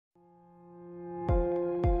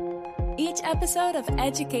Each episode of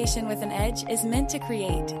Education with an Edge is meant to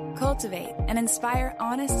create, cultivate, and inspire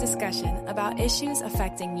honest discussion about issues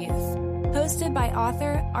affecting youth. Hosted by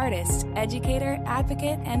author, artist, educator,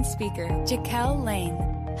 advocate, and speaker, Jaquel Lane.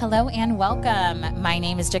 Hello and welcome. My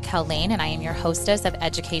name is Jaquel Lane, and I am your hostess of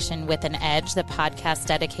Education with an Edge, the podcast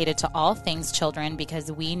dedicated to all things children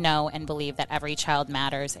because we know and believe that every child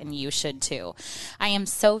matters, and you should too. I am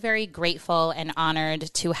so very grateful and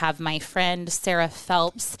honored to have my friend Sarah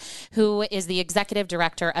Phelps, who is the executive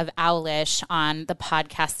director of Owlish, on the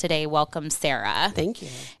podcast today. Welcome, Sarah. Thank you.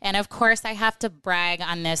 And of course, I have to brag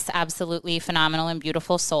on this absolutely phenomenal and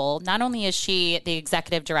beautiful soul. Not only is she the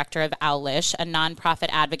executive director of Owlish, a nonprofit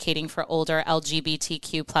advocating for older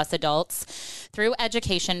LGBTQ plus adults through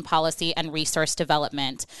education, policy, and resource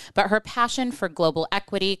development, but her passion for global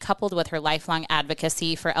equity, coupled with her lifelong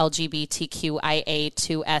advocacy for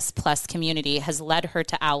LGBTQIA2S plus community, has led her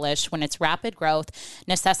to Owlish when its rapid growth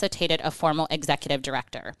necessitated a formal executive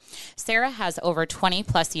director. Sarah has over 20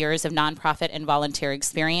 plus years of nonprofit and volunteer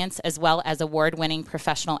experience, as well as award-winning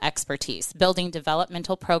professional expertise, building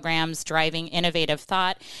developmental programs, driving innovative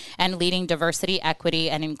thought, and leading diversity,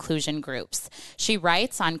 equity, and inclusion groups. She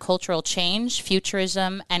writes on cultural change,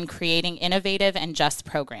 futurism, and creating innovative and just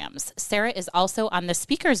programs. Sarah is also on the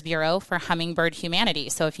Speakers Bureau for Hummingbird Humanity,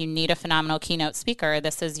 so if you need a phenomenal keynote speaker,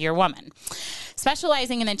 this is your woman.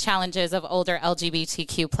 Specializing in the challenges of older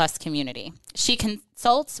LGBTQ plus community. She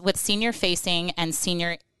consults with senior-facing and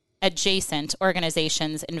senior-adjacent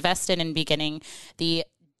organizations invested in beginning the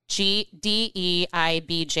DEIBJ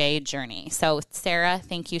journey. So, Sarah,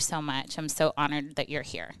 thank you so much. I'm so honored that you're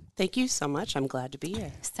here. Thank you so much. I'm glad to be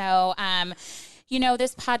here. So,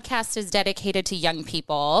 this podcast is dedicated to young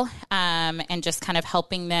people and just kind of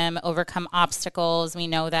helping them overcome obstacles. We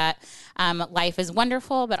know that life is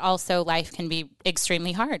wonderful, but also life can be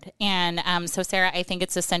extremely hard. And so, Sarah, I think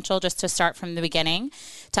it's essential just to start from the beginning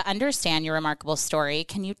to understand your remarkable story.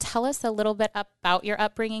 Can you tell us a little bit about your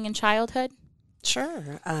upbringing and childhood?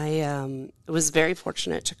 Sure. I was very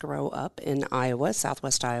fortunate to grow up in Iowa,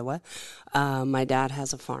 southwest Iowa. My dad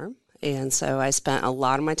has a farm, and so I spent a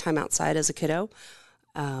lot of my time outside as a kiddo,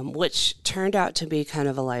 which turned out to be kind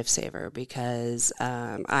of a lifesaver because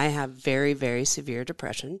I have very, very severe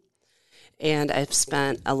depression, and I've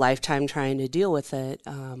spent a lifetime trying to deal with it.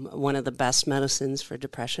 One of the best medicines for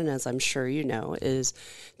depression, as I'm sure you know, is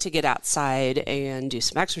to get outside and do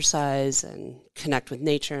some exercise and connect with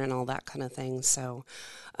nature and all that kind of thing. So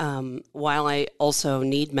while I also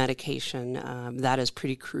need medication, that is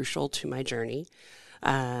pretty crucial to my journey.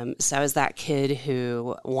 So I was that kid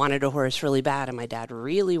who wanted a horse really bad, and my dad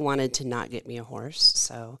really wanted to not get me a horse.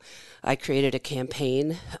 So I created a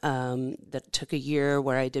campaign that took a year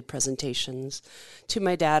where I did presentations to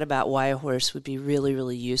my dad about why a horse would be really,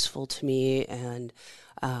 really useful to me and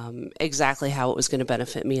exactly how it was going to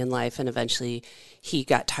benefit me in life. And eventually he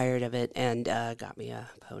got tired of it and got me a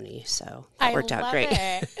pony. So that worked out great.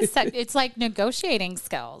 It's like negotiating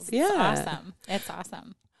skills. Yeah. It's awesome. It's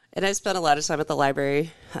awesome. And I spent a lot of time at the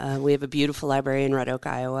library. We have a beautiful library in Red Oak,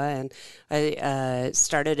 Iowa, and I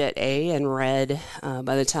started at A and read.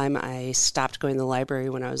 By the time I stopped going to the library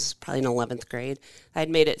when I was probably in 11th grade, I had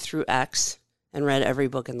made it through X and read every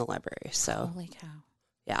book in the library. So, holy cow.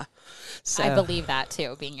 Yeah. So, I believe that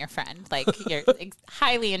too, being your friend. Like, you're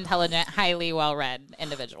highly intelligent, highly well-read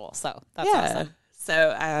individual. So that's awesome.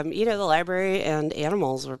 So, the library and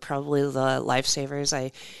animals were probably the lifesavers.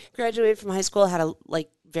 I graduated from high school, had a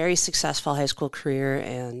very successful high school career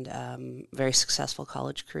and very successful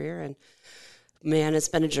college career. And man, it's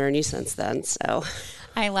been a journey since then. So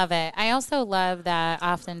I love it. I also love that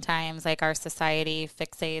oftentimes our society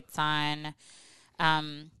fixates on,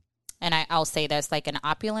 and I'll say this, an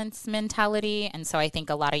opulence mentality. And so I think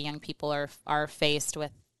a lot of young people are faced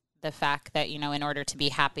with the fact that, in order to be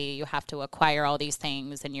happy, you have to acquire all these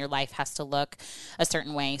things and your life has to look a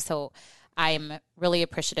certain way. So I'm really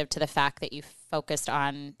appreciative to the fact that you focused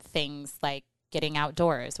on things like getting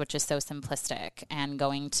outdoors, which is so simplistic, and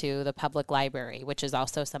going to the public library, which is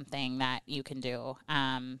also something that you can do,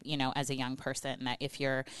 as a young person, that if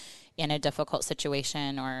you're in a difficult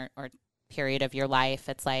situation or period of your life,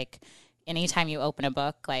 it's anytime you open a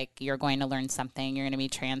book, you're going to learn something, you're going to be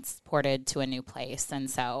transported to a new place. And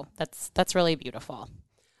so that's really beautiful.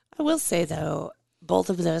 I will say, though,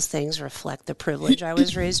 both of those things reflect the privilege I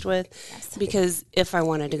was raised with. Yes. Because if I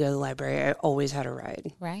wanted to go to the library, I always had a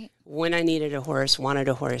ride. Right. When I needed a horse, wanted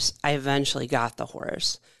a horse, I eventually got the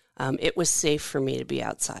horse. It was safe for me to be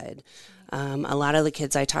outside. A lot of the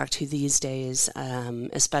kids I talk to these days,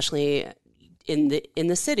 especially in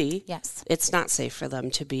the city, Yes. it's not safe for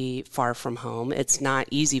them to be far from home. It's not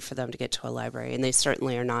easy for them to get to a library, and they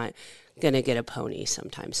certainly are not going to get a pony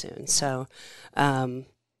sometime soon. So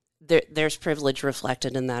there's privilege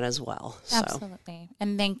reflected in that as well. So. Absolutely.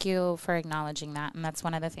 And thank you for acknowledging that. And that's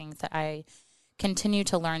one of the things that I continue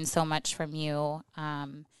to learn so much from you.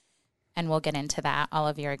 And we'll get into that, all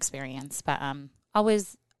of your experience. But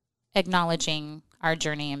always acknowledging our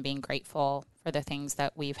journey and being grateful for the things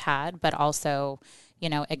that we've had, but also,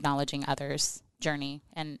 acknowledging others' journey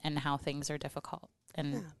and how things are difficult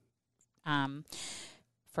and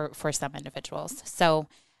for some individuals. So,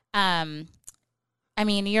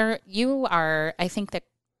 you are, I think that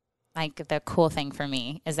like the cool thing for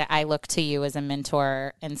me is that I look to you as a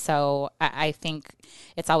mentor. And so I think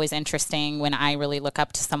it's always interesting when I really look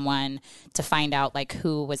up to someone to find out like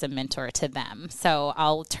who was a mentor to them. So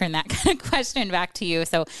I'll turn that kind of question back to you.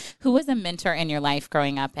 So who was a mentor in your life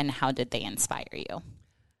growing up and how did they inspire you?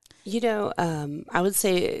 I would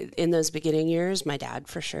say in those beginning years, my dad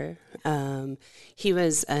for sure. He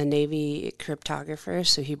was a Navy cryptographer,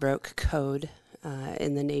 so he broke code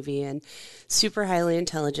in the Navy and super highly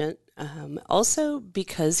intelligent. Also,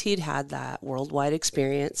 because he'd had that worldwide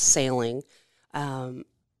experience sailing,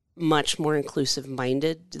 much more inclusive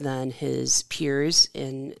minded than his peers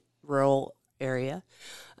in rural area.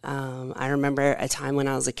 I remember a time when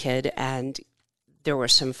I was a kid and there were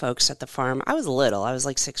some folks at the farm. I was little, I was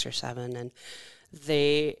like 6 or 7, and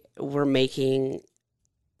they were making,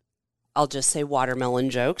 I'll just say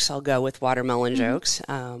watermelon jokes. I'll go with watermelon jokes.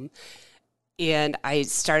 And I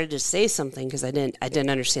started to say something because I didn't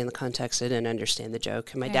understand the context. I didn't understand the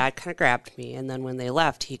joke. And my dad kind of grabbed me. And then when they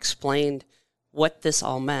left, he explained what this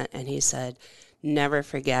all meant. And he said, never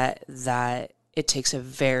forget that it takes a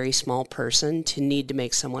very small person to need to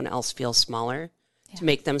make someone else feel smaller, to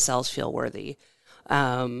make themselves feel worthy.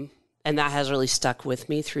 And that has really stuck with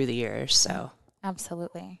me through the years. So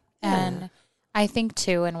absolutely. And I think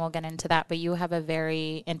too, and we'll get into that, but you have a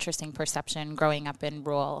very interesting perception growing up in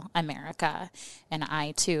rural America. And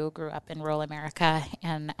I too grew up in rural America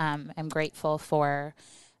and am grateful for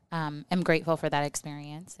that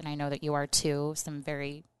experience. And I know that you are too, some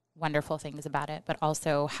very wonderful things about it, but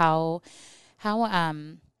also how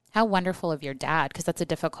wonderful of your dad, because that's a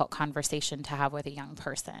difficult conversation to have with a young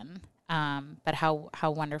person. But how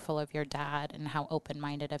wonderful of your dad and how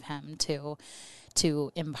open-minded of him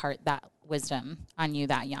to impart that wisdom on you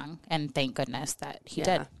that young. And thank goodness that he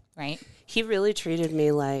did, right? He really treated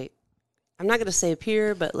me like, I'm not going to say a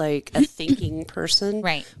peer, but like a thinking person,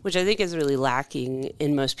 right? Which I think is really lacking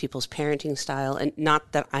in most people's parenting style. And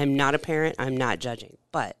not that I'm not a parent, I'm not judging,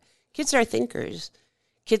 but kids are thinkers.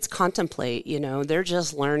 Kids contemplate, they're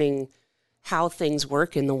just learning how things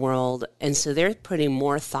work in the world. And so they're putting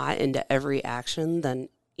more thought into every action than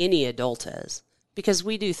any adult is, because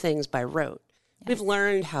we do things by rote. Yes. We've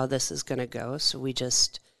learned how this is going to go, so we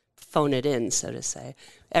just phone it in, so to say.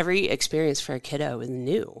 Every experience for a kiddo is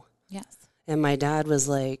new. Yes. And my dad was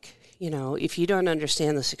like, if you don't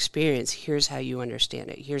understand this experience, here's how you understand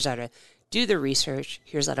it. Here's how to do the research.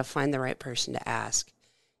 Here's how to find the right person to ask.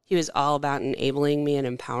 He was all about enabling me and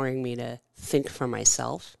empowering me to think for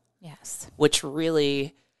myself. Yes. Which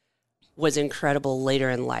really was incredible later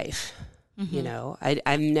in life. Mm-hmm.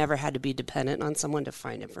 I've never had to be dependent on someone to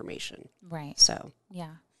find information. Right. So.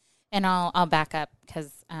 Yeah. And I'll back up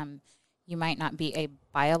because you might not be a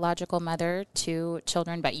biological mother to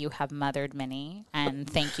children, but you have mothered many. And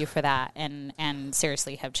thank you for that. And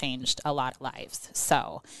seriously have changed a lot of lives.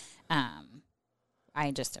 So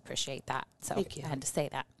I just appreciate that. So thank you. I had to say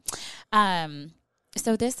that.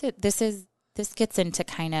 So this gets into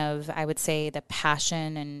kind of, I would say, the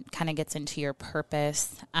passion and kind of gets into your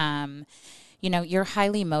purpose. You're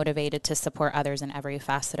highly motivated to support others in every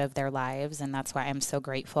facet of their lives, and that's why I'm so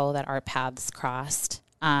grateful that our paths crossed.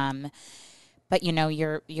 But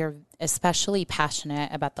you're especially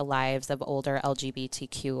passionate about the lives of older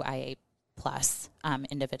LGBTQIA+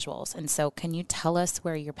 individuals. And so can you tell us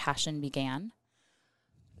where your passion began?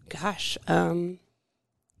 Gosh,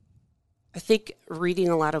 I think reading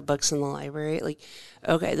a lot of books in the library,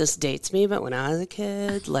 this dates me, but when I was a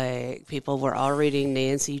kid, people were all reading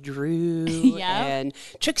Nancy Drew and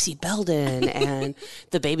Trixie Belden and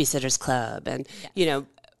The Babysitter's Club. And,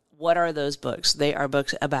 what are those books? They are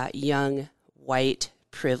books about young, white,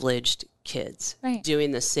 privileged kids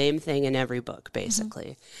doing the same thing in every book,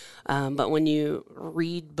 basically. Mm-hmm. But when you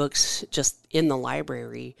read books just in the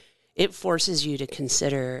library, it forces you to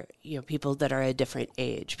consider, people that are a different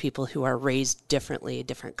age, people who are raised differently, a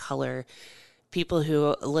different color, people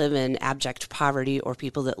who live in abject poverty, or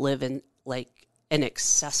people that live in an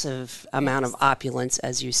excessive amount of opulence,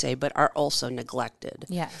 as you say, but are also neglected.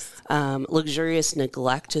 Yes. Luxurious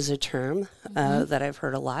neglect is a term that I've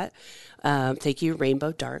heard a lot. Thank you,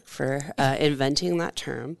 Rainbow Dark, for inventing that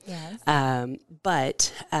term. Yes.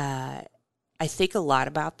 But I think a lot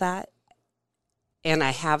about that, and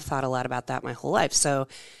I have thought a lot about that my whole life. So,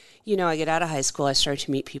 I get out of high school, I start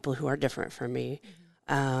to meet people who are different from me.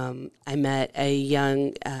 I met a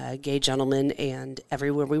young gay gentleman, and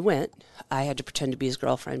everywhere we went, I had to pretend to be his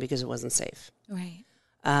girlfriend because it wasn't safe. Right.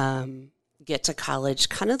 Get to college,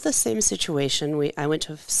 kind of the same situation. I went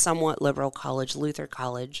to a somewhat liberal college, Luther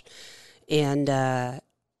College, and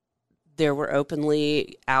there were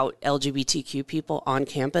openly out LGBTQ people on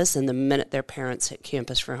campus, and the minute their parents hit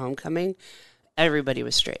campus for homecoming, everybody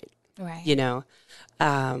was straight. Right.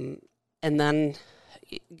 And then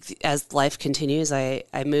as life continues, I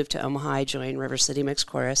moved to Omaha. I joined River City Mixed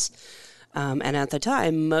Chorus. And at the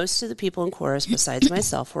time, most of the people in chorus, besides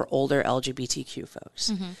myself, were older LGBTQ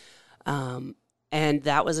folks. And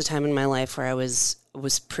that was a time in my life where I was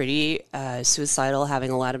pretty suicidal,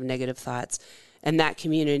 having a lot of negative thoughts. And that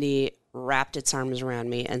community wrapped its arms around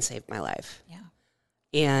me and saved my life. Yeah.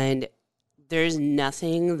 And there's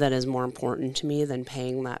nothing that is more important to me than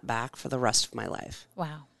paying that back for the rest of my life.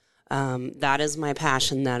 Wow. That is my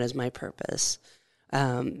passion. That is my purpose.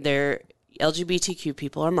 LGBTQ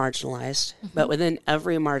people are marginalized, but within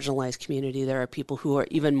every marginalized community, there are people who are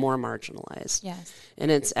even more marginalized. Yes.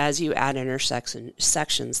 And it's as you add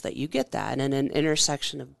sections that you get that. And an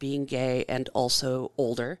intersection of being gay and also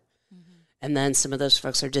older. And then some of those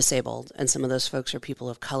folks are disabled, and some of those folks are people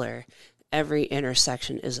of color. Every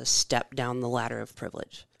intersection is a step down the ladder of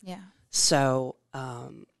privilege. Yeah. So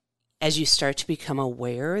as you start to become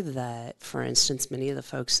aware that, for instance, many of the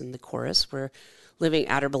folks in the chorus were living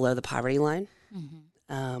at or below the poverty line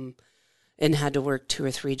and had to work 2 or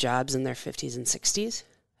 3 jobs in their 50s and 60s,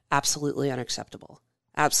 absolutely unacceptable.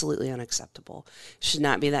 Absolutely unacceptable. It should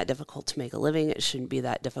not be that difficult to make a living. It shouldn't be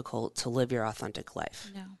that difficult to live your authentic life.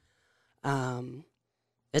 No.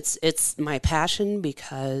 It's my passion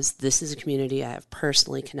because this is a community I have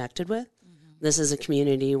personally connected with. This is a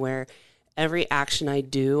community where every action I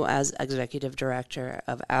do as executive director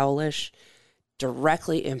of Owlish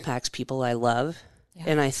directly impacts people I love. Yeah.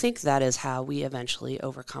 And I think that is how we eventually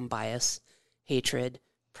overcome bias, hatred,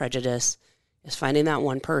 prejudice, is finding that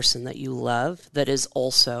one person that you love that is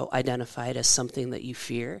also identified as something that you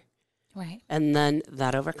fear. Right. And then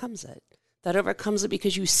that overcomes it. That overcomes it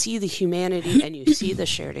because you see the humanity and you see the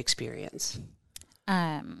shared experience.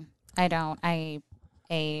 I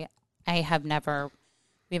have never,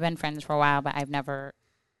 we've been friends for a while, but I've never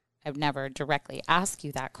directly asked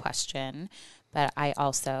you that question. But I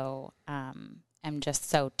also am just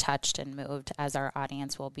so touched and moved, as our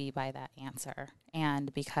audience will be, by that answer.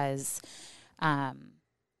 And because I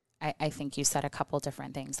think you said a couple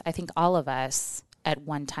different things. I think all of us at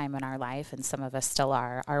one time in our life, and some of us still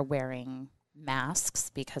are wearing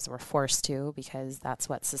masks because we're forced to, because that's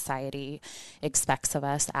what society expects of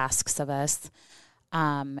us, asks of us.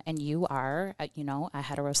 And you are, a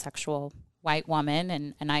heterosexual white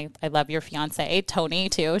woman, and I love your fiance, Tony,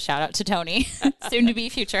 too. Shout out to Tony, soon to be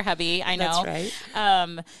future hubby. I know. That's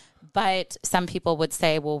right. But some people would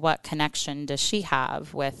say, well, what connection does she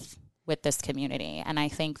have with this community? And I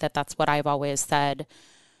think that's what I've always said,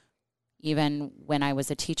 even when I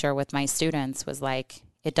was a teacher with my students, was like,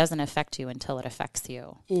 it doesn't affect you until it affects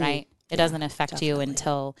you, right? It doesn't affect you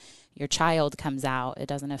until your child comes out. It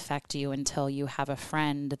doesn't affect you until you have a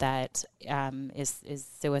friend that is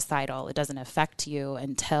suicidal. It doesn't affect you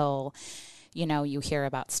until, you hear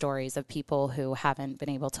about stories of people who haven't been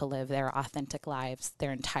able to live their authentic lives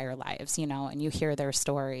their entire lives, and you hear their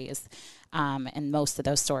stories. And most of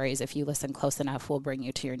those stories, if you listen close enough, will bring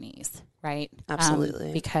you to your knees, right?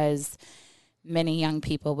 Absolutely. Because many young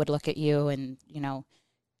people would look at you and,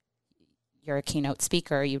 you're a keynote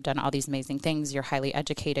speaker, you've done all these amazing things, you're highly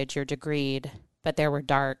educated, you're degreed, but there were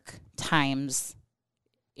dark times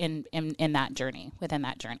in that journey, within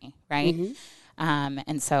that journey, right?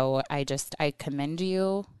 And so I commend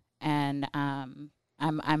you, and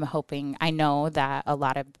I'm hoping, I know that a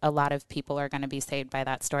lot of people are going to be saved by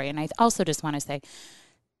that story. And I also just want to say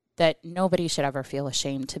that nobody should ever feel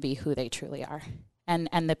ashamed to be who they truly are.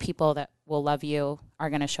 And the people that will love you are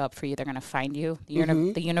going to show up for you. They're going to find you.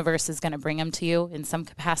 The universe is going to bring them to you in some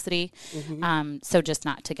capacity. So just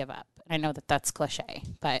not to give up. I know that that's cliche,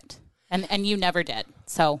 but, and you never did.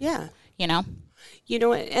 So, yeah,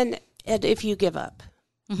 and if you give up,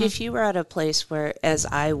 if you were at a place where, as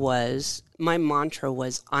I was, my mantra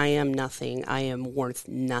was, I am nothing, I am worth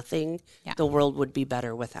nothing, the world would be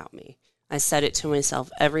better without me. I said it to myself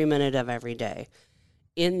every minute of every day.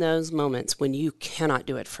 In those moments when you cannot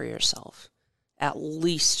do it for yourself, at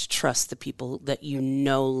least trust the people that you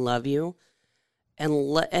know love you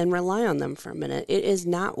and rely on them for a minute. It is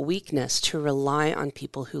not weakness to rely on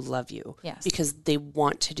people who love you. Yes. Because they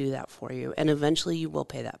want to do that for you. And eventually you will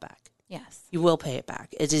pay that back. Yes. You will pay it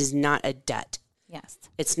back. It is not a debt. Yes.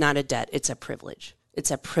 It's not a debt. It's a privilege.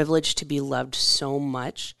 It's a privilege to be loved so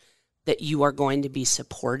much that you are going to be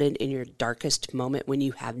supported in your darkest moment when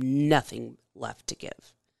you have nothing left to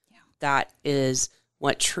give. Yeah. That is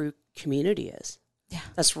what true community is. Yeah.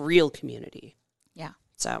 That's real community. Yeah.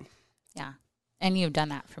 So. Yeah. And you've done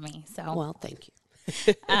that for me. So. Well, thank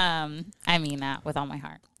you. I mean that with all my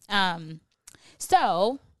heart.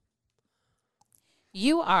 So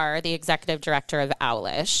you are the executive director of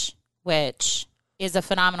Owlish, which is a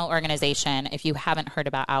phenomenal organization. If you haven't heard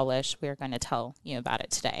about Owlish, we're going to tell you about it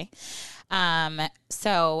today.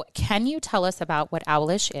 So can you tell us about what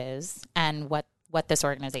Owlish is and what this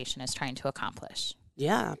organization is trying to accomplish?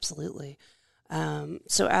 Yeah, absolutely.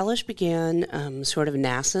 So Owlish began sort of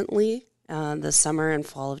nascently the summer and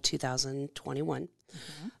fall of 2021.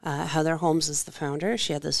 Mm-hmm. Heather Holmes is the founder.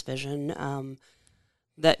 She had this vision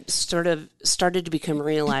that sort of started to become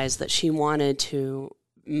realized that she wanted to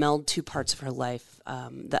meld two parts of her life,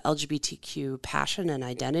 the LGBTQ passion and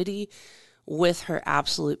identity with her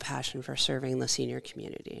absolute passion for serving the senior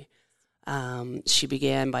community. She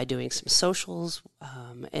began by doing some socials.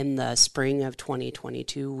 In the spring of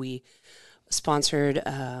 2022, we sponsored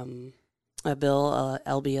a bill,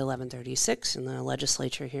 LB 1136, in the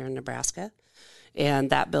legislature here in Nebraska. And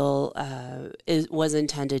that bill was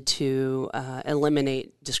intended to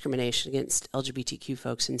eliminate discrimination against LGBTQ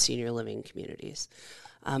folks in senior living communities.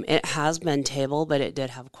 It has been tabled, but it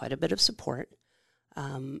did have quite a bit of support.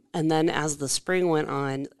 And then as the spring went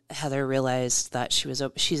on, Heather realized that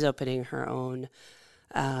she's opening her own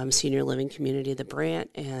senior living community, the Brant,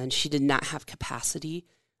 and she did not have capacity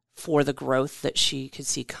for the growth that she could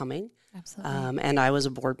see coming. Absolutely. And I was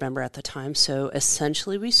a board member at the time, so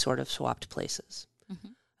essentially we sort of swapped places.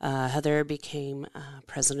 Mm-hmm. Heather became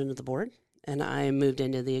president of the board, and I moved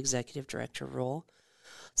into the executive director role.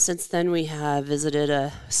 Since then, we have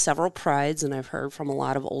visited several prides, and I've heard from a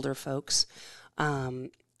lot of older folks.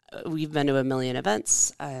 We've been to 1 million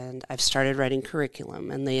events, and I've started writing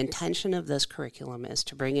curriculum. And the intention of this curriculum is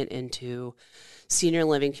to bring it into senior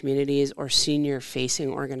living communities or senior-facing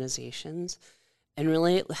organizations and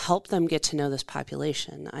really help them get to know this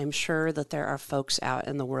population. I'm sure that there are folks out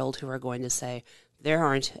in the world who are going to say, there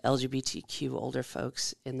aren't LGBTQ older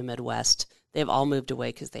folks in the Midwest. They've all moved away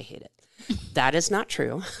because they hate it. That is not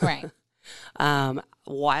true. Right.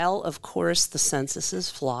 While, of course, the census is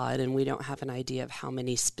flawed and we don't have an idea of how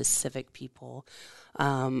many specific people,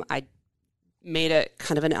 I made a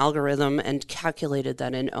kind of an algorithm and calculated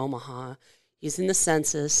that in Omaha, using the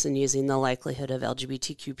census and using the likelihood of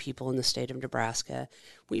LGBTQ people in the state of Nebraska,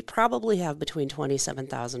 we probably have between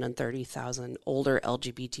 27,000 and 30,000 older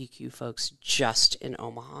LGBTQ folks just in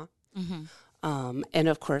Omaha. Mm-hmm. And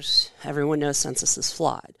of course, everyone knows census is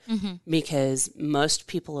flawed because most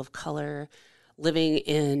people of color living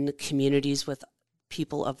in communities with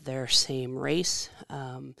people of their same race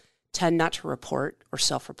tend not to report or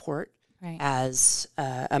self-report as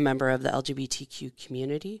a member of the LGBTQ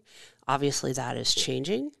community. Obviously, that is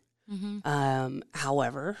changing. Mm-hmm.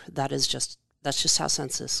 However, that's just how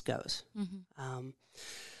census goes. Mm-hmm.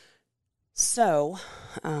 So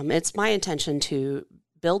it's my intention to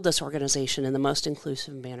build this organization in the most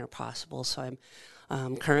inclusive manner possible. So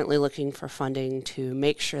I'm currently looking for funding to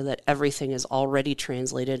make sure that everything is already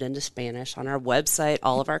translated into Spanish on our website,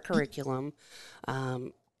 all of our curriculum.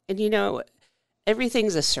 And,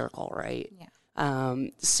 everything's a circle, right? Yeah.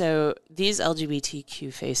 So these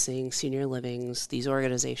LGBTQ-facing senior livings, these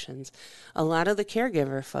organizations, a lot of the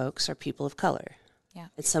caregiver folks are people of color. Yeah.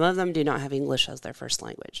 And some of them do not have English as their first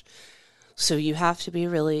language. So you have to be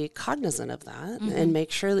really cognizant of that and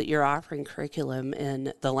make sure that you're offering curriculum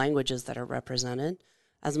in the languages that are represented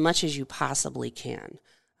as much as you possibly can.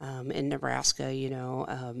 In Nebraska,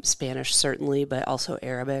 Spanish certainly, but also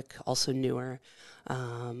Arabic, also newer.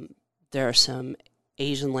 There are some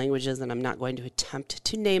Asian languages, and I'm not going to attempt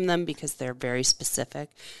to name them because they're very specific.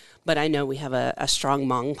 But I know we have a strong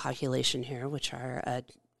Hmong population here, which are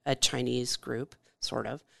a Chinese group, sort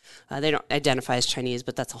of. They don't identify as Chinese,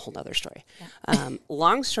 but that's a whole other story. Yeah.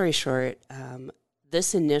 Long story short,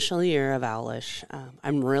 this initial year of Owlish,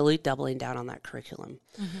 I'm really doubling down on that curriculum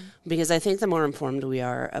because I think the more informed we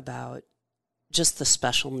are about just the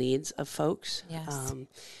special needs of folks, yes.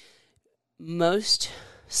 Most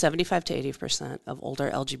 75 to 80% of older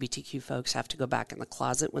LGBTQ folks have to go back in the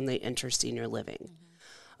closet when they enter senior living.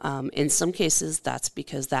 In some cases, that's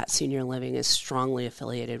because that senior living is strongly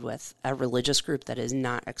affiliated with a religious group that is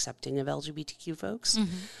not accepting of LGBTQ folks.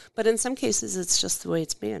 But in some cases, it's just the way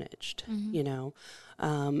it's managed, you know.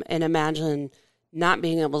 And imagine not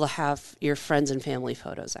being able to have your friends and family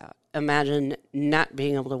photos out. Imagine not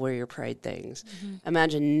being able to wear your pride things.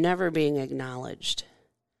 Imagine never being acknowledged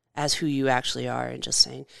as who you actually are and just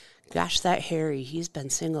saying, gosh, that Harry, he's been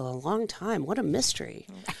single a long time. What a mystery.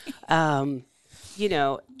 You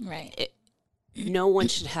know, no one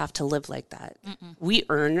should have to live like that. We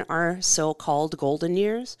earn our so-called golden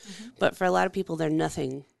years, but for a lot of people, they're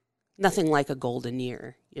nothing like a golden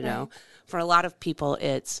year, you know. For a lot of people,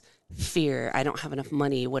 it's fear. I don't have enough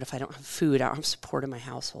money. What if I don't have food? I don't have support in my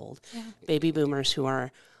household. Baby boomers who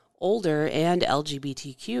are older and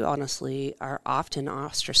LGBTQ, honestly, are often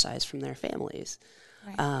ostracized from their families.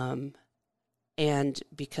 And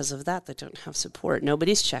because of that, they don't have support.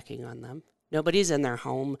 Nobody's checking on them. Nobody's in their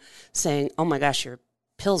home saying, oh my gosh, your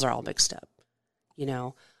pills are all mixed up. You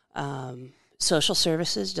know, social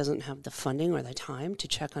services doesn't have the funding or the time to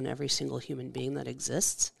check on every single human being that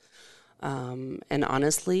exists. And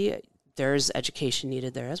honestly, there's education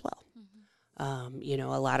needed there as well. You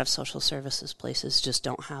know, a lot of social services places just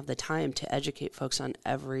don't have the time to educate folks on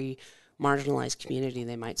every marginalized community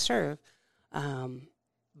they might serve.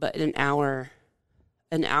 But an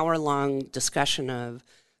hour-long discussion of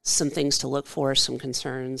some things to look for, some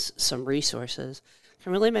concerns, some resources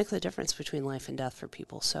can really make the difference between life and death for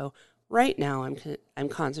people. So right now I'm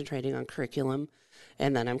concentrating on curriculum,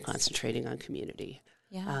 and then I'm concentrating on community.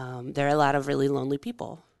 There are a lot of really lonely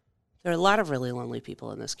people. There are a lot of really lonely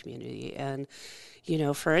people in this community. And, you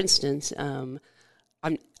know, for instance,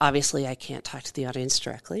 obviously I can't talk to the audience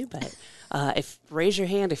directly, but raise your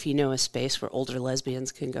hand if you know a space where older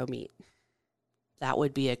lesbians can go meet. That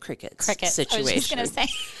would be a crickets situation. I was just going to say.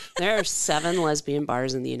 There are 7 lesbian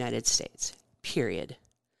bars in the United States, period.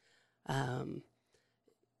 And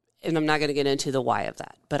I'm not going to get into the why of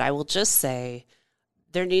that, but I will just say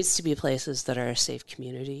there needs to be places that are a safe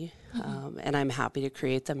community, and I'm happy to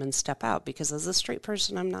create them and step out, because as a straight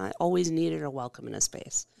person, I'm not always needed or welcome in a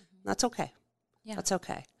space. That's okay. That's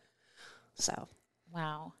okay. So.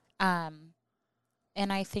 Wow. And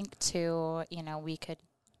I think, too, you know,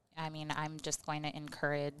 I'm just going to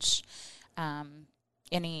encourage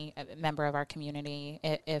any member of our community,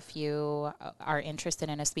 if you are interested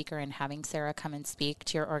in a speaker and having Sarah come and speak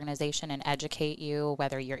to your organization and educate you,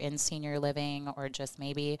 whether you're in senior living or just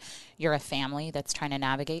maybe you're a family that's trying to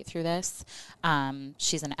navigate through this,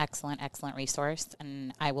 she's an excellent resource,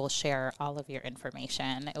 and I will share all of your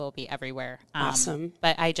information. It will be everywhere. Awesome.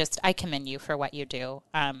 But I commend you for what you do.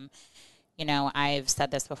 You know, I've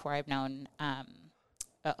said this before. I've known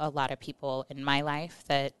a lot of people in my life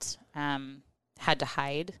that had to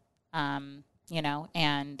hide, you know,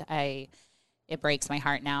 and it breaks my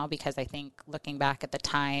heart now, because I think looking back at the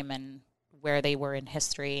time and where they were in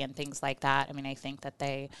history and things like that, I mean, I think that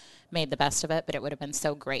they made the best of it, but it would have been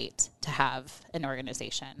so great to have an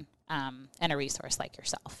organization and a resource like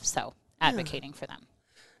yourself. So advocating for them.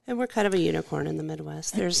 And we're kind of a unicorn in the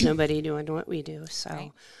Midwest. There's nobody doing what we do.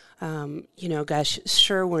 So, you know, gosh,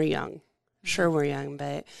 sure, we're young. Sure, we're young,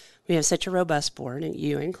 but we have such a robust board, and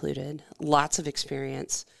you included, lots of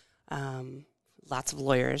experience, lots of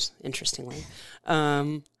lawyers, interestingly.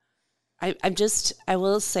 I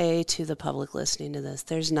will say to the public listening to this,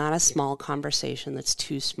 there's not a small conversation that's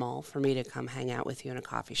too small for me to come hang out with you in a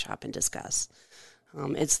coffee shop and discuss.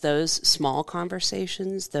 It's those small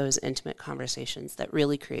conversations, those intimate conversations that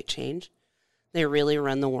really create change. They really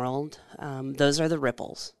run the world. Those are the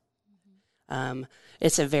ripples.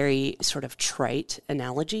 It's a very sort of trite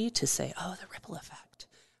analogy to say, oh, the ripple effect.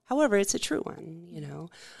 However, it's a true one, you know.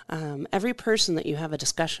 Every person that you have a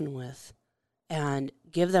discussion with and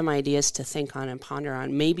give them ideas to think on and ponder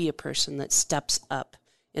on, maybe a person that steps up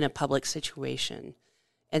in a public situation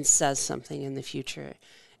and says something in the future.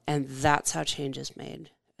 And that's how change is made.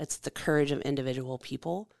 It's the courage of individual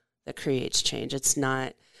people that creates change. It's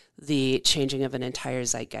not the changing of an entire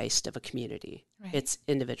zeitgeist of a community. Right. It's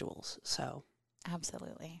individuals, so...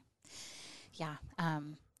 Absolutely. Yeah.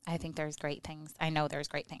 I think there's great things. I know there's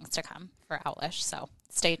great things to come for Outlish, so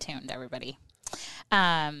stay tuned, everybody.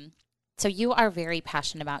 So you are very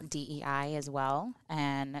passionate about DEI as well,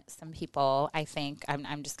 and some people, I think,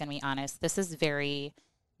 I'm just going to be honest, this is very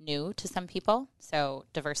new to some people, so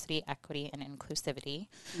diversity, equity, and inclusivity.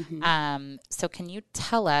 So can you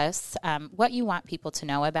tell us what you want people to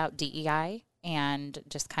know about DEI and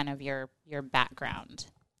just kind of your background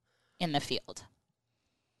in the field?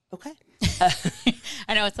 Okay.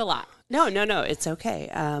 I know it's a lot. No, it's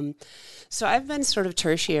okay. So I've been sort of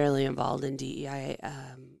tertiarily involved in DEI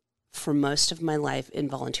for most of my life in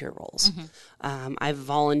volunteer roles. I've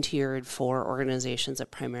volunteered for organizations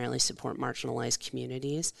that primarily support marginalized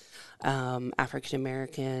communities, African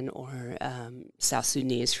American or South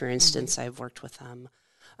Sudanese, for instance. I've worked with them.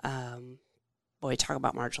 Boy, talk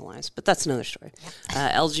about marginalized, but that's another story.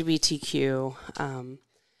 LGBTQ,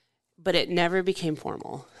 but it never became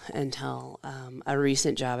formal until a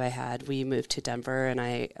recent job I had. We moved to Denver, and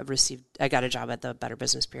I got a job at the Better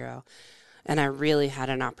Business Bureau, and I really had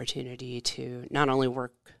an opportunity to not only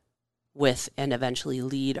work with and eventually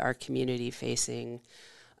lead our community-facing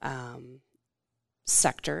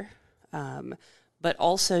sector, but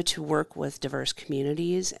also to work with diverse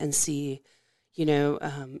communities and see.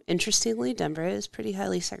 Interestingly, Denver is pretty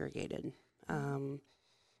highly segregated.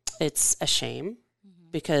 It's a shame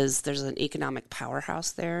because there's an economic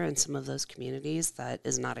powerhouse there in some of those communities that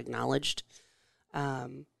is not acknowledged.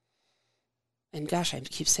 And gosh, I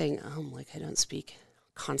keep saying, like I don't speak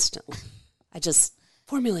constantly. I just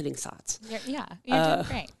formulating thoughts. You're doing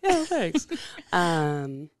great. Yeah, thanks.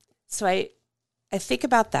 So I think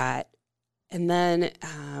about that. And then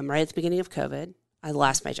right at the beginning of COVID, I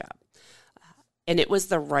lost my job. And it was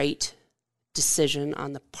the right decision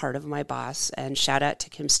on the part of my boss. And shout out to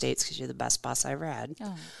Kim States because you're the best boss I ever had.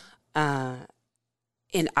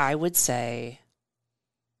 And I would say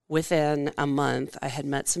within a month, I had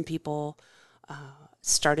met some people,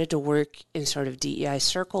 started to work in sort of DEI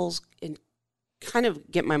circles and kind of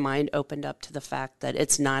get my mind opened up to the fact that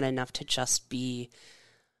it's not enough to just be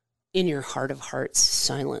in your heart of hearts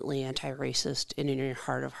silently anti-racist and in your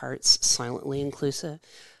heart of hearts silently inclusive.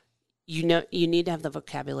 You need to have the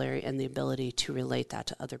vocabulary and the ability to relate that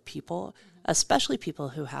to other people, especially people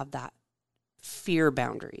who have that fear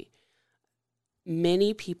boundary.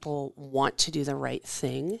 Many people want to do the right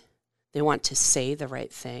thing. They want to say the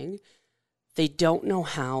right thing. They don't know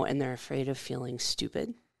how, and they're afraid of feeling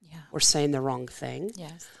stupid or saying the wrong thing.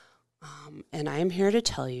 Yes. And I am here to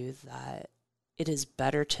tell you that it is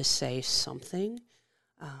better to say something,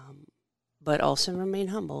 but also remain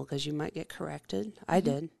humble because you might get corrected. I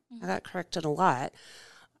did. I got corrected a lot.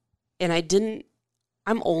 And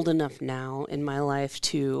I'm old enough now in my life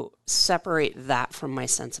to separate that from my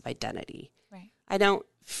sense of identity. Right. I don't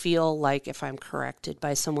feel like if I'm corrected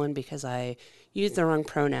by someone because I use the wrong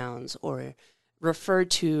pronouns or refer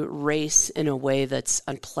to race in a way that's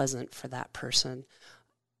unpleasant for that person,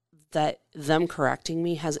 that them correcting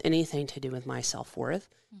me has anything to do with my self-worth.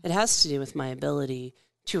 It has to do with my ability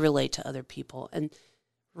to relate to other people and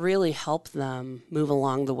really help them move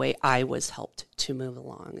along the way I was helped to move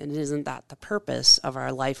along. And isn't that the purpose of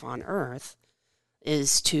our life on earth,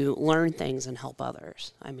 is to learn things and help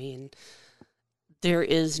others? I mean, there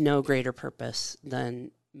is no greater purpose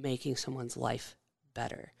than making someone's life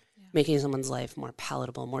better, making someone's life more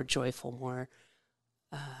palatable, more joyful, more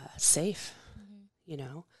safe,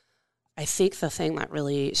 I think the thing that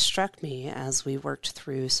really struck me as we worked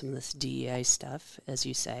through some of this DEI stuff, as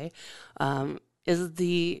you say, is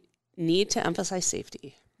the need to emphasize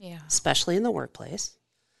safety, especially in the workplace.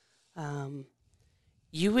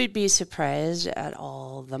 You would be surprised at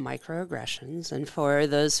all the microaggressions. And for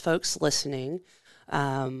those folks listening,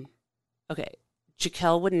 Jaquel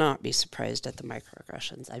would not be surprised at the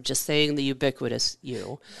microaggressions. I'm just saying the ubiquitous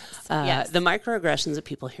you. Yes. The microaggressions that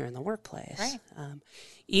people hear in the workplace. Right.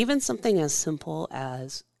 Even something as simple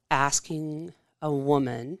as asking a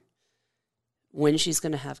woman when she's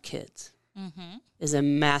going to have kids is a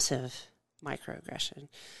massive microaggression.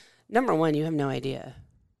 Number one, you have no idea.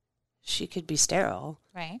 She could be sterile.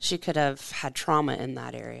 Right. She could have had trauma in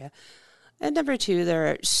that area. And number two, there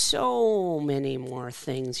are so many more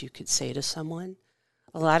things you could say to someone.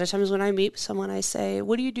 A lot of times when I meet someone, I say,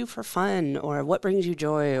 what do you do for fun? Or what brings you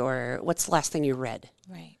joy? Or what's the last thing you read?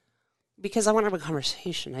 Right. Because I want to have a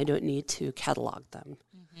conversation. I don't need to catalog them.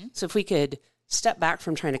 So if we could step back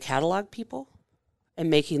from trying to catalog people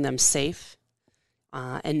and making them safe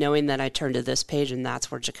and knowing that I turn to this page and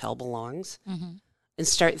that's where Jaquel belongs and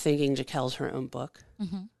start thinking Jaquel's her own book.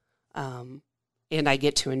 And I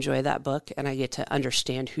get to enjoy that book and I get to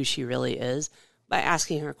understand who she really is by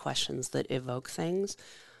asking her questions that evoke things.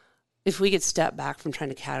 If we could step back from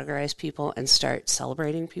trying to categorize people and start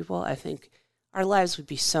celebrating people, I think our lives would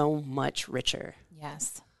be so much richer.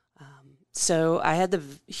 Yes. So I had the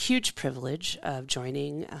huge privilege of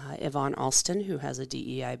joining Yvonne Alston, who has a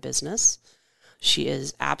DEI business. She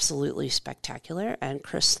is absolutely spectacular. And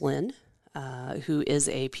Chris Lynn, who is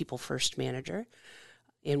a People First manager.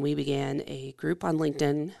 and we began a group on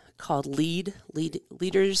LinkedIn called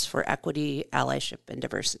Leaders for Equity, Allyship, and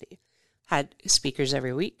Diversity. Had speakers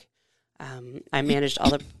every week. I managed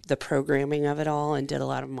all the programming of it all and did a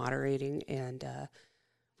lot of moderating, and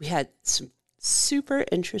we had some super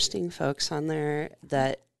interesting folks on there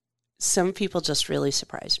that some people just really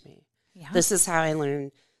surprised me. Yeah. This is how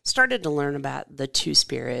I started to learn about the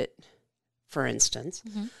Two-Spirit, for instance,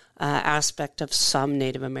 aspect of some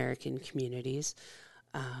Native American communities.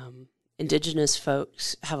 Indigenous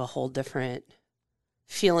folks have a whole different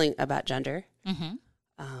feeling about gender.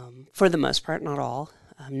 For the most part, not all.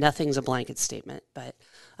 Nothing's a blanket statement, but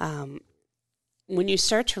when you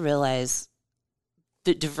start to realize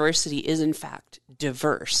that diversity is in fact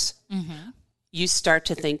diverse, you start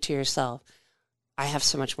to think to yourself, I have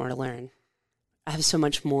so much more to learn. I have so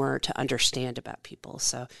much more to understand about people.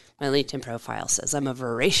 So my LinkedIn profile says I'm a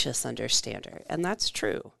voracious understander, and that's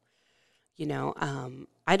true. You know,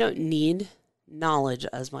 I don't need knowledge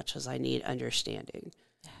as much as I need understanding.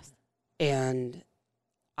 Yes. And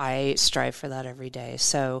I strive for that every day.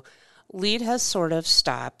 So LEAD has sort of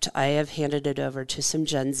stopped. I have handed it over to some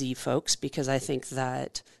Gen Z folks because I think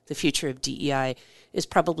that the future of DEI is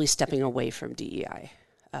probably stepping away from DEI,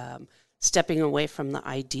 stepping away from the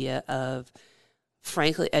idea of,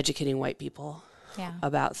 frankly, educating white people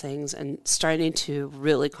about things and starting to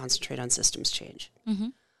really concentrate on systems change.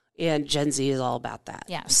 And Gen Z is all about that.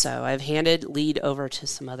 Yeah. So I've handed LEAD over to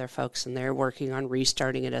some other folks, and they're working on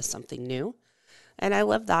restarting it as something new. And I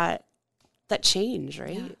love that change,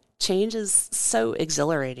 right? Yeah. Change is so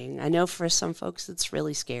exhilarating. I know for some folks it's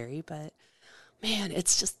really scary, but man,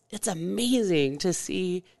 it's amazing to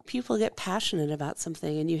see people get passionate about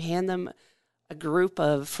something, and you hand them a group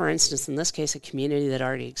of, for instance, in this case, a community that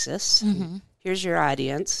already exists. Here's your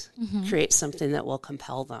audience. Create something that will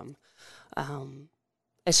compel them.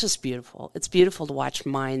 It's just beautiful. It's beautiful to watch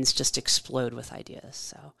minds just explode with ideas.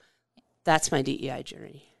 So that's my DEI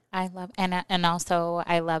journey. I love, and also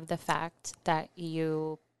I love the fact that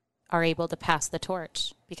you are able to pass the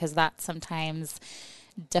torch, because that's sometimes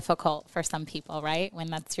difficult for some people, right? When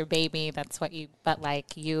that's your baby, that's what but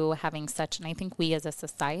like you having such, and I think we as a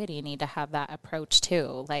society need to have that approach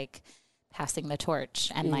too, like passing the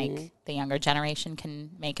torch, and like the younger generation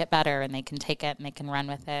can make it better, and they can take it and they can run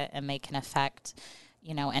with it, and they can affect,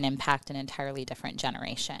 and impact an entirely different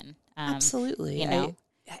generation. Absolutely.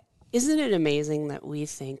 Isn't it amazing that we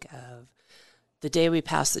think of the day we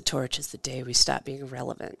pass the torch as the day we stop being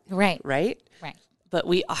relevant? Right. Right? Right. But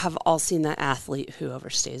we have all seen that athlete who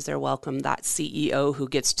overstays their welcome, that CEO who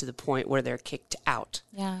gets to the point where they're kicked out.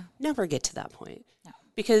 Yeah. Never get to that point. No.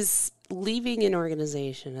 Because leaving an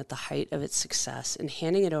organization at the height of its success and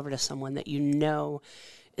handing it over to someone that you know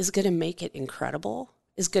is going to make it incredible,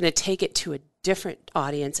 is going to take it to a different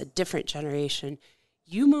audience, a different generation,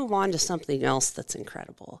 you move on to something else that's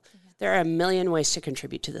incredible. Yeah. There are a million ways to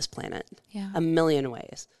contribute to this planet. Yeah. A million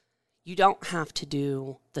ways. You don't have to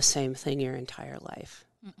do the same thing your entire life.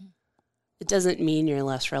 It doesn't mean you're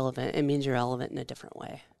less relevant. It means you're relevant in a different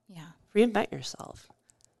way. Yeah. Reinvent yourself.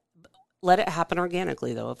 Let it happen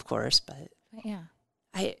organically, though, of course. But yeah,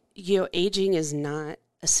 aging is not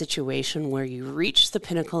a situation where you reach the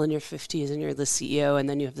pinnacle in your 50s and you're the CEO, and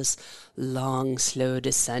then you have this long, slow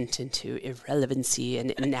descent into irrelevancy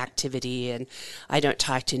and inactivity, and I don't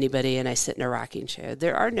talk to anybody, and I sit in a rocking chair.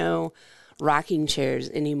 There are no rocking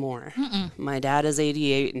chairs anymore. My dad is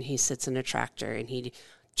 88, and he sits in a tractor, and he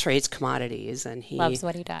trades commodities, and he loves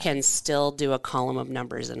what he does. Can still do a column of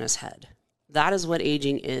numbers in his head. That is what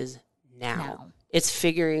aging is now. It's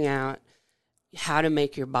figuring out how to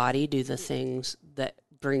make your body do the things that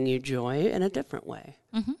bring you joy in a different way.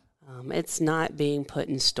 It's not being put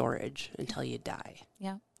in storage until you die.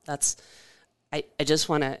 Yeah. I just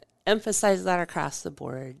want to emphasize that across the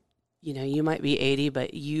board. You might be 80,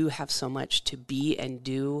 but you have so much to be and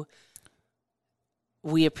do.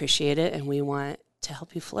 We appreciate it, and we want to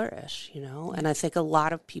help you flourish, and I think a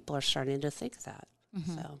lot of people are starting to think that.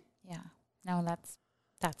 So yeah, no,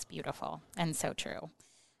 that's beautiful and so true.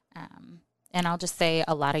 And I'll just say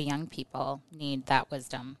a lot of young people need that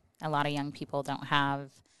wisdom. A lot of young people don't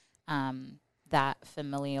have that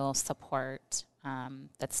familial support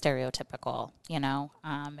that's stereotypical,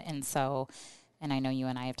 and I know you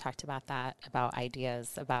and I have talked about that, about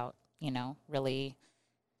ideas, about, really,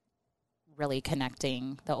 really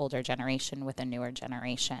connecting the older generation with the newer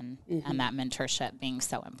generation, and that mentorship being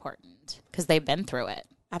so important because they've been through it.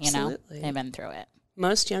 Absolutely. They've been through it.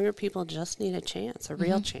 Most younger people just need a chance, a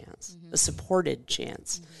real chance, a supported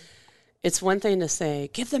chance. It's one thing to say,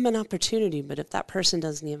 give them an opportunity, but if that person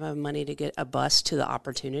doesn't even have money to get a bus to the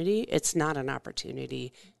opportunity, it's not an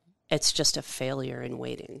opportunity, it's just a failure in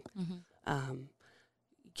waiting.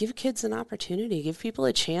 Give kids an opportunity, give people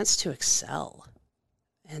a chance to excel.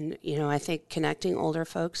 And, I think connecting older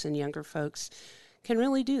folks and younger folks can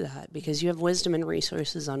really do that, because you have wisdom and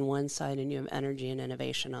resources on one side and you have energy and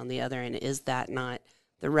innovation on the other. And is that not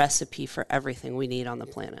the recipe for everything we need on the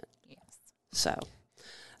planet? Yes. So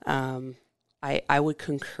I would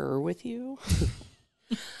concur with you.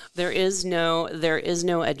 There is no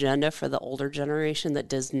agenda for the older generation that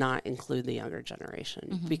does not include the younger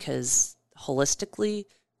generation, because holistically,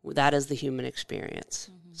 that is the human experience.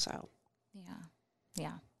 So,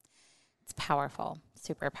 yeah, it's powerful,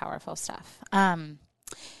 super powerful stuff. And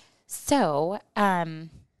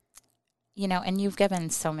you've given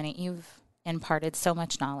you've imparted so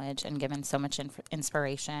much knowledge and given so much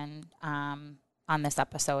inspiration on this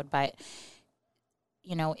episode. But,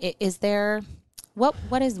 is there,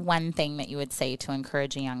 what is one thing that you would say to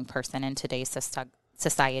encourage a young person in today's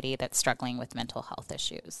society that's struggling with mental health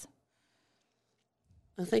issues?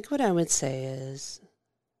 I think what I would say is,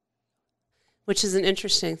 which is an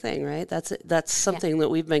interesting thing, right? That's something that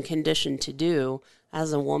we've been conditioned to do.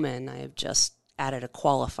 As a woman, I have just added a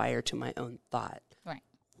qualifier to my own thought. Right.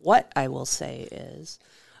 What I will say is,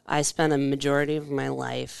 I spent a majority of my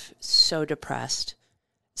life so depressed,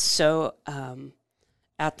 so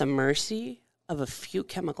at the mercy of a few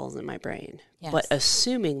chemicals in my brain, but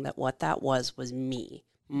assuming that what that was me,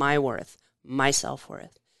 my worth, my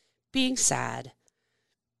self-worth, being sad,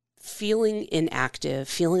 feeling inactive,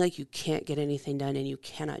 feeling like you can't get anything done and you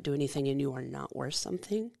cannot do anything and you are not worth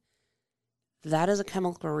something. That is a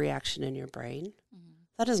chemical reaction in your brain.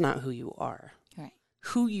 That is not who you are. Right.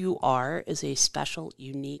 Who you are is a special,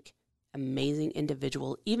 unique, amazing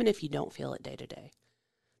individual, even if you don't feel it day to day.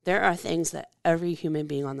 There are things that every human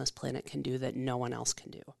being on this planet can do that no one else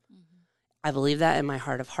can do. I believe that in my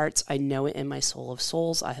heart of hearts. I know it in my soul of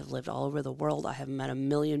souls. I have lived all over the world. I have met 1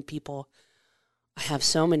 million people. I have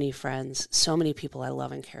so many friends, so many people I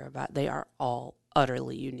love and care about. They are all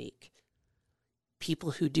utterly unique.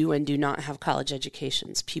 People who do and do not have college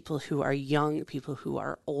educations, people who are young, people who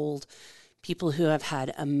are old, people who have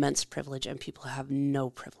had immense privilege, and people who have no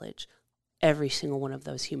privilege. Every single one of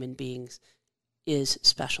those human beings is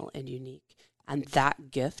special and unique. And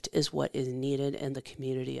that gift is what is needed in the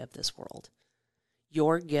community of this world.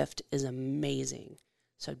 Your gift is amazing.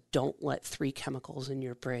 So don't let 3 chemicals in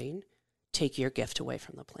your brain take your gift away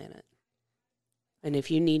from the planet. And if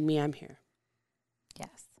you need me, I'm here.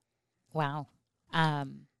 Yes. Wow. I've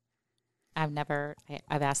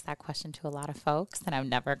asked that question to a lot of folks, and I've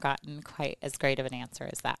never gotten quite as great of an answer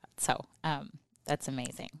as that. So, that's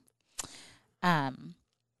amazing.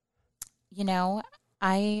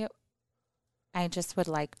 I just would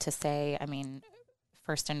like to say,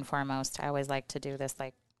 first and foremost, I always like to do this,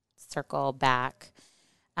 circle back.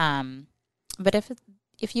 But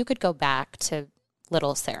if you could go back to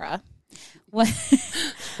little Sarah,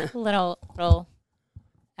 little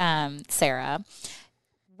Sarah,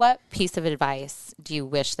 what piece of advice do you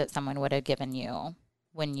wish that someone would have given you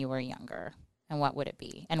when you were younger? And what would it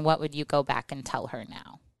be? And what would you go back and tell her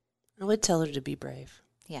now? I would tell her to be brave.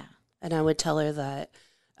 Yeah. And I would tell her that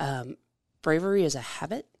bravery is a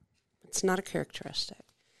habit. It's not a characteristic.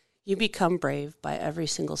 You become brave by every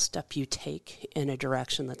single step you take in a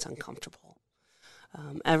direction that's uncomfortable.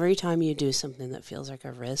 Every time you do something that feels like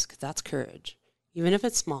a risk, that's courage. Even if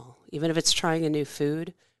it's small, even if it's trying a new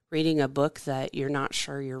food, reading a book that you're not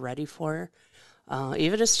sure you're ready for,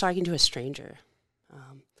 even just talking to a stranger.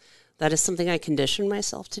 That is something I conditioned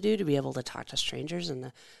myself to do, to be able to talk to strangers.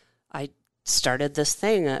 And I started this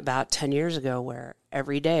thing about 10 years ago where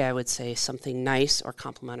every day I would say something nice or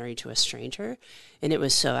complimentary to a stranger, and it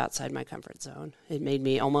was so outside my comfort zone. It made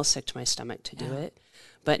me almost sick to my stomach to do it.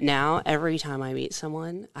 But now, every time I meet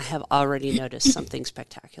someone, I have already noticed something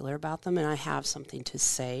spectacular about them, and I have something to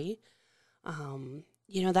say.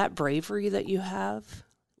 That bravery that you have,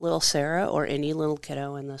 little Sarah, or any little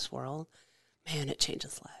kiddo in this world, man, it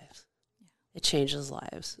changes lives. It changes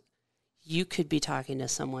lives. You could be talking to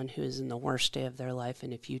someone who's in the worst day of their life,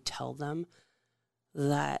 and if you tell them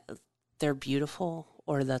that they're beautiful,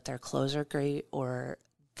 or that their clothes are great, or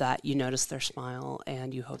that you notice their smile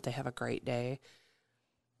and you hope they have a great day,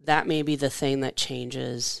 that may be the thing that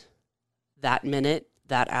changes that minute,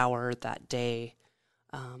 that hour, that day.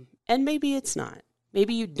 And maybe it's not.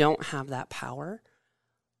 Maybe you don't have that power,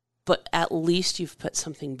 but at least you've put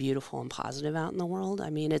something beautiful and positive out in the world.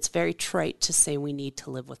 It's very trite to say we need to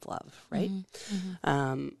live with love, right?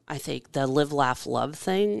 I think the live, laugh, love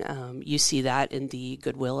thing, you see that in the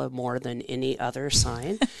Goodwill more than any other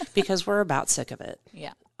sign, because we're about sick of it.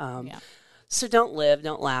 Yeah. So don't live,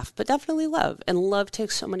 don't laugh, but definitely love. And love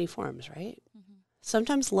takes so many forms, right? Mm-hmm.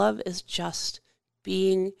 Sometimes love is just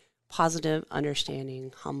being positive,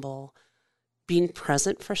 understanding, humble, being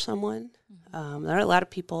present for someone. Mm-hmm. There are a lot of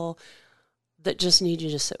people that just need you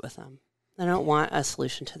to sit with them. They don't want a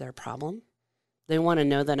solution to their problem. They want to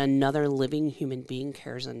know that another living human being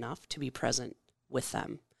cares enough to be present with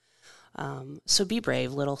them. So be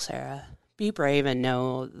brave, little Sarah. Be brave and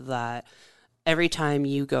know that every time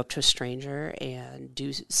you go up to a stranger and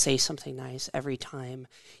do say something nice, every time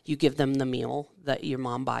you give them the meal that your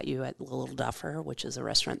mom bought you at Little Duffer, which is a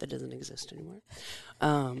restaurant that doesn't exist anymore,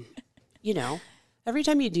 every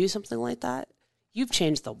time you do something like that, you've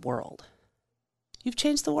changed the world. You've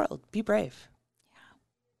changed the world. Be brave. Yeah.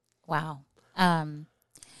 Wow.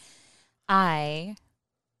 I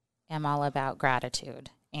am all about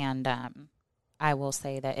gratitude, and I will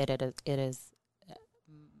say that it is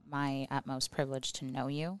my utmost privilege to know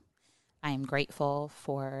you. I am grateful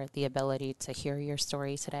for the ability to hear your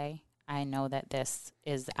story today. I know that this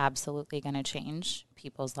is absolutely going to change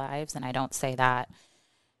people's lives, and I don't say that,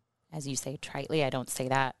 as you say, tritely. I don't say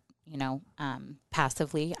that,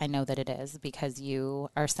 passively. I know that it is, because you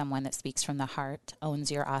are someone that speaks from the heart,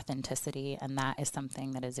 owns your authenticity, and that is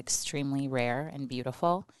something that is extremely rare and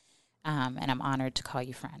beautiful, and I'm honored to call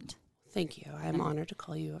you friend. Thank you. I'm honored to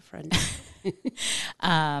call you a friend.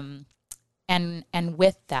 And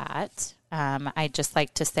with that, I'd just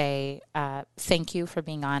like to say thank you for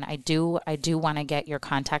being on. I do want to get your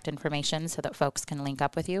contact information so that folks can link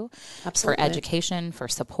up with you. Absolutely. For education, for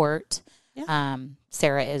support. Yeah.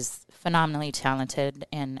 Sarah is phenomenally talented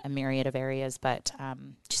in a myriad of areas, but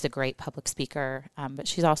she's a great public speaker, but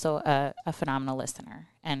she's also a phenomenal listener,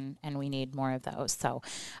 and we need more of those. So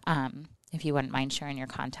if you wouldn't mind sharing your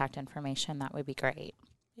contact information, that would be great.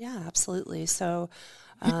 Yeah, absolutely. So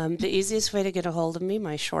the easiest way to get a hold of me,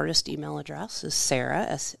 my shortest email address is Sarah,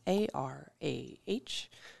 SARAH,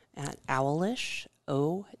 at Owlish,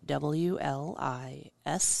 OWLISH.org.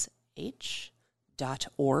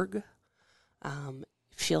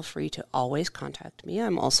 Feel free to always contact me.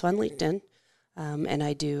 I'm also on LinkedIn, and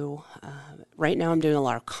I do, right now I'm doing a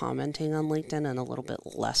lot of commenting on LinkedIn and a little bit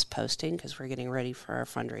less posting because we're getting ready for our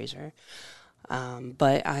fundraiser.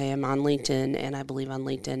 But I am on LinkedIn, and I believe on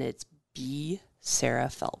LinkedIn it's B. Sarah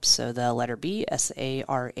Phelps. So the letter B,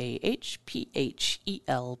 SARAHPHELPS.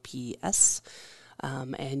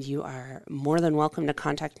 And you are more than welcome to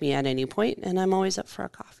contact me at any point, and I'm always up for a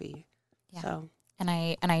coffee. Yeah. So. And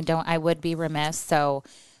I would be remiss, so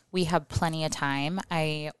we have plenty of time.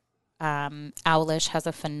 Owlish has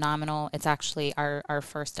a phenomenal, it's actually our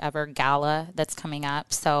first ever gala that's coming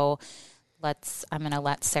up. So I'm going to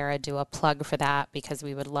let Sarah do a plug for that, because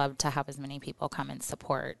we would love to have as many people come and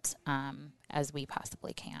support as we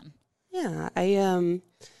possibly can. Yeah,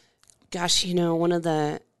 one of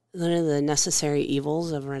the necessary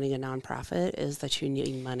evils of running a nonprofit is that you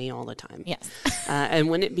need money all the time. Yes. And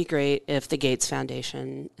wouldn't it be great if the Gates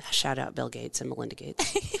Foundation, shout out Bill Gates and Melinda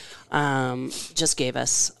Gates, just gave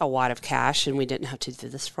us a wad of cash and we didn't have to do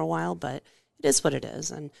this for a while, but it is what it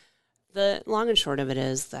is. And the long and short of it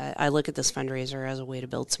is that I look at this fundraiser as a way to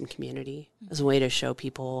build some community, as a way to show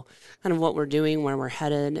people kind of what we're doing, where we're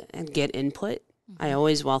headed, and get input. Mm-hmm. I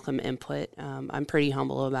always welcome input. I'm pretty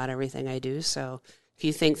humble about everything I do, so if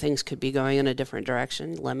you think things could be going in a different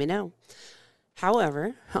direction, let me know.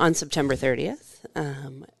 However, on September 30th,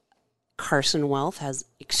 Carson Wealth has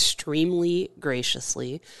extremely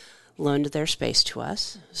graciously loaned their space to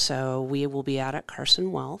us. So we will be out at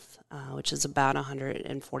Carson Wealth, which is about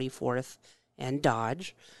 144th and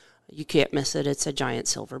Dodge. You can't miss it. It's a giant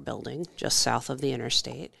silver building just south of the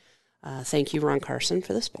interstate. Thank you, Ron Carson,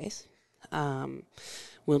 for the space.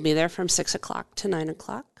 We'll be there from 6 o'clock to 9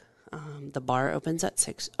 o'clock. The bar opens at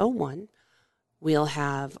 6:01. We'll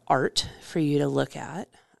have art for you to look at.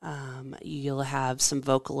 You'll have some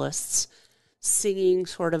vocalists singing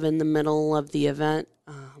sort of in the middle of the event.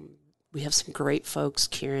 We have some great folks,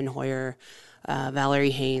 Kieran Hoyer,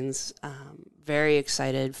 Valerie Haynes. Very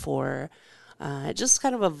excited for just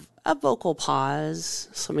kind of a vocal pause,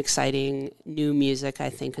 some exciting new music, I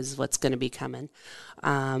think, is what's going to be coming.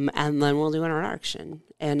 And then we'll do an art auction.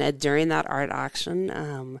 And during that art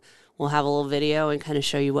auction, we'll have a little video and kind of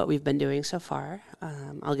show you what we've been doing so far.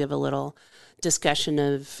 I'll give a little discussion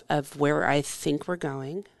of where I think we're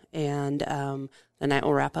going. And the night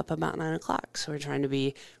will wrap up about 9 o'clock. So we're trying to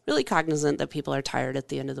be really cognizant that people are tired at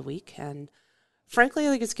the end of the week. And frankly,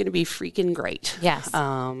 I think it's going to be freaking great. Yes.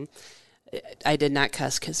 I did not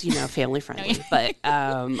cuss because, family friendly. But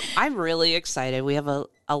I'm really excited. We have a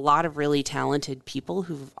lot of really talented people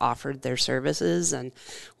who've offered their services and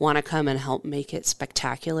want to come and help make it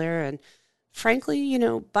spectacular. And frankly,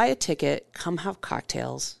 buy a ticket, come have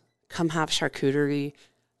cocktails, come have charcuterie,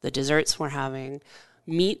 the desserts we're having,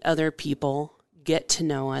 meet other people, get to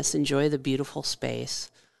know us, enjoy the beautiful space,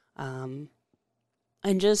 and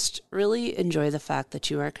just really enjoy the fact that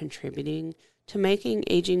you are contributing to making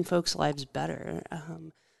aging folks' lives better.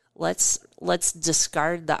 Let's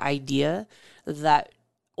discard the idea that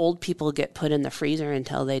old people get put in the freezer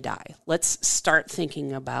until they die. Let's start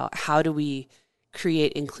thinking about how do we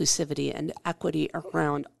create inclusivity and equity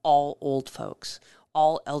around all old folks,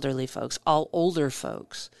 all elderly folks, all older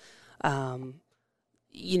folks.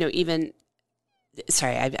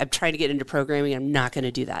 Sorry, I'm trying to get into programming. I'm not going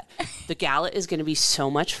to do that. The gala is going to be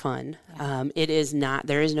so much fun. Yeah.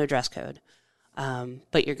 There is no dress code,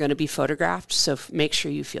 but you're going to be photographed. So make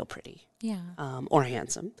sure you feel pretty. Yeah. Or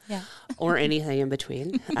handsome. Yeah. Or anything in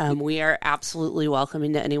between. We are absolutely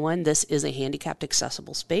welcoming to anyone. This is a handicapped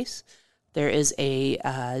accessible space. There is a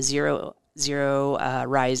zero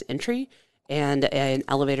rise entry and an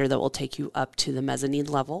elevator that will take you up to the mezzanine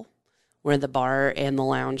level where the bar and the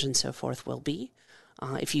lounge and so forth will be.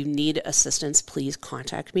 If you need assistance, please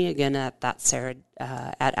contact me again at that Sarah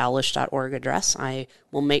at owlish.org address. I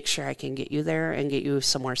will make sure I can get you there and get you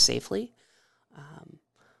somewhere safely.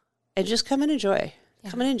 And just come and enjoy.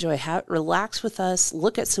 Yeah. Come and enjoy. Relax with us.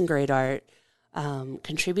 Look at some great art.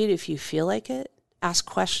 Contribute if you feel like it. Ask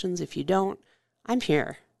questions if you don't. I'm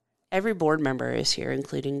here. Every board member is here,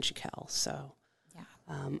 including Jaquel. So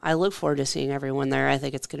I look forward to seeing everyone there. I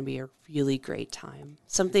think it's going to be a really great time.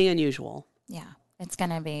 Something unusual. Yeah, it's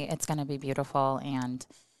going to be beautiful, and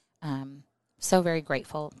so very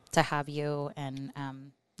grateful to have you, and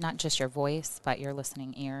not just your voice, but your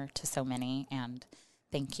listening ear to so many. And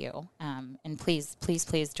thank you. And please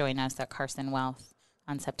join us at Carson Wealth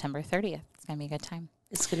on September 30th. It's going to be a good time.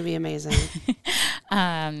 It's going to be amazing.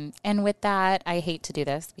 And with that, I hate to do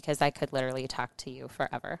this because I could literally talk to you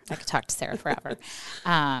forever. I could talk to Sarah forever.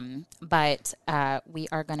 But we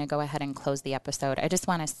are going to go ahead and close the episode. I just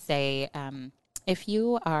want to say, if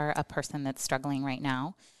you are a person that's struggling right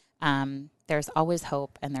now, there's always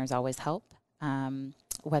hope and there's always help.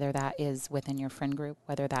 Whether that is within your friend group,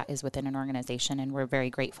 whether that is within an organization. And we're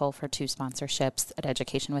very grateful for 2 sponsorships at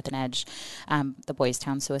Education with an Edge, the Boys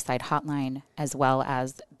Town Suicide Hotline, as well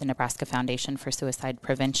as the Nebraska Foundation for Suicide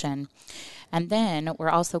Prevention. And then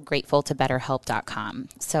we're also grateful to BetterHelp.com.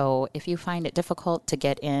 So if you find it difficult to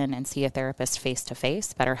get in and see a therapist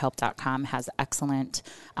face-to-face, BetterHelp.com has excellent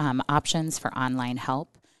options for online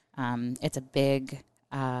help. It's a big...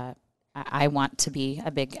 I want to be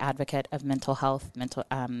a big advocate of mental health,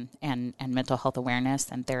 and mental health awareness,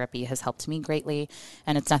 and therapy has helped me greatly,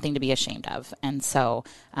 and it's nothing to be ashamed of. And so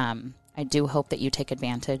I do hope that you take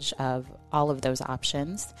advantage of all of those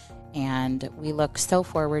options, and we look so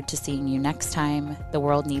forward to seeing you next time. The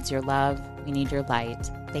world needs your love. We need your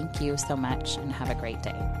light. Thank you so much, and have a great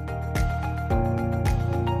day.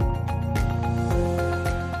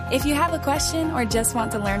 If you have a question or just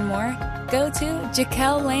want to learn more, go to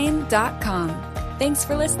JaquelLane.com. Thanks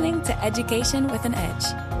for listening to Education with an Edge.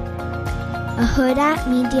 A Huda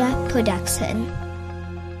Media Production.